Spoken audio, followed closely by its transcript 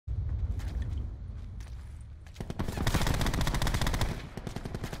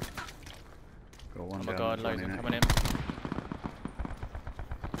my god, loads are coming in.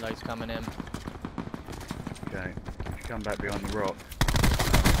 Loads coming in. Okay, if you come back behind the rock.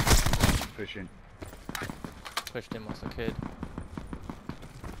 Pushing. Pushed him whilst I could.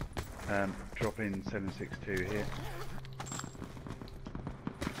 Drop in 762 here.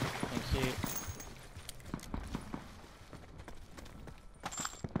 Thank you.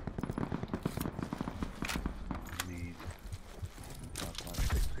 Need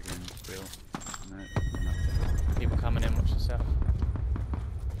 556 again still. No, nothing. People coming in, watch yourself.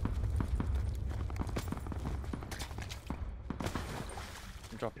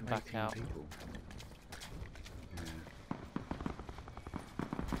 I'm dropping back out. People. Yeah.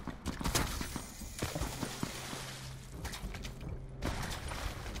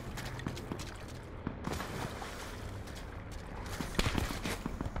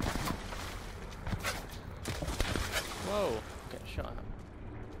 Whoa, get shot at.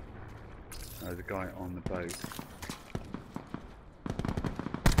 There's a guy on the boat.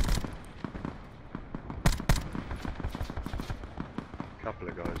 Couple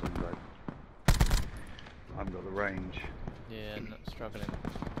of guys on the boat. I haven't got the range. Yeah, not struggling.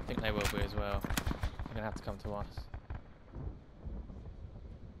 I think they will be as well. They're gonna have to come to us.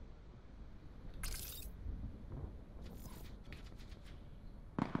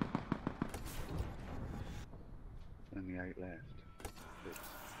 Only 8 left.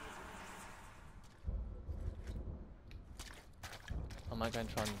 I might go and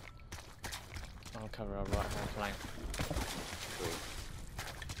try and... I'll cover our right hand flank. Cool.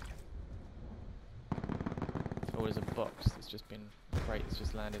 Oh, there's a box that's just been... a crate that's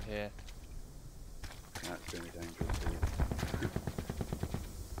just landed here. That's going to be dangerous for you.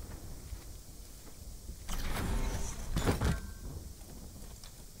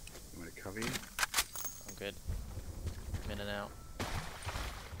 You want to cover you? I'm good. I'm in and out.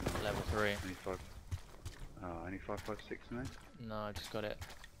 Level 3. Only 5. Oh, only 556 now? No, I just got it.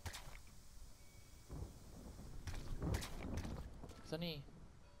 There's only...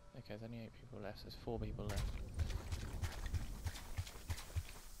 Okay, there's only 8 people left. There's 4 people left.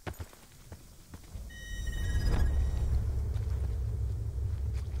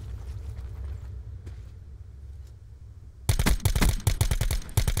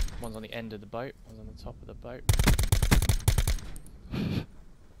 One's on the end of the boat, one's on the top of the boat.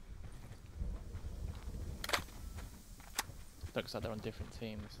 Looks like they're on different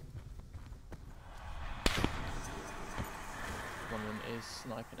teams. One of them is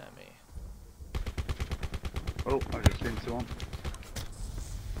sniping at me. Oh, I just seen someone.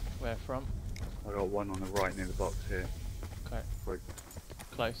 Where from? I got one on the right near the box here. Okay. Quite,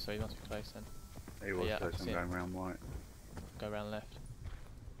 Close, so he must be close then. he was yeah, close, I I'm see going him. round white. Go round left.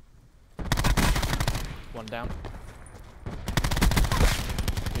 One down.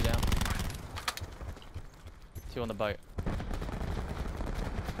 2 down. 2 on the boat.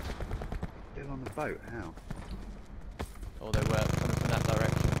 Still on the boat, how? Oh, they were coming from that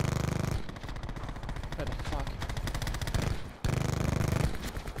direction. Where the fuck?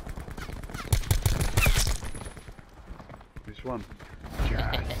 Which one?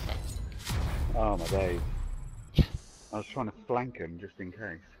 Yes. Oh my days. Yes. I was trying to flank him just in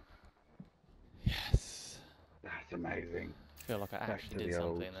case. Yes. That's amazing. I feel like I Back actually to did the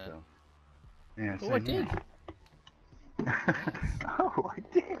old something there. stuff. Yeah, Oh, I same did. here. Oh, I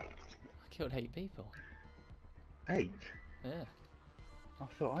did. I killed 8 people. 8? Yeah. I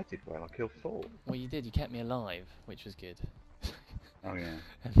thought I did well. I killed 4. Well, you did. You kept me alive, which was good. Oh yeah.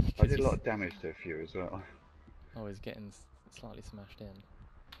 Because I did a lot of damage to a few as well. I was getting slightly smashed in.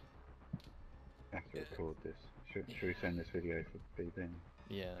 I have to record this. Should we send this video for BB?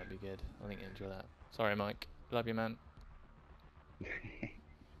 Yeah, that'd be good. I think you'll enjoy that. Sorry, Mike. Love you, man. I'm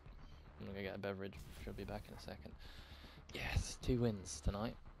gonna go get a beverage. She'll be back in a second. Yes, 2 wins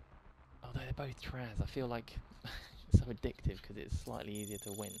tonight. Although they're both Traz. I feel like it's so addictive because it's slightly easier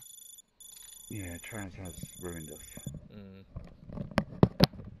to win. Yeah, Trans has ruined us. Mm.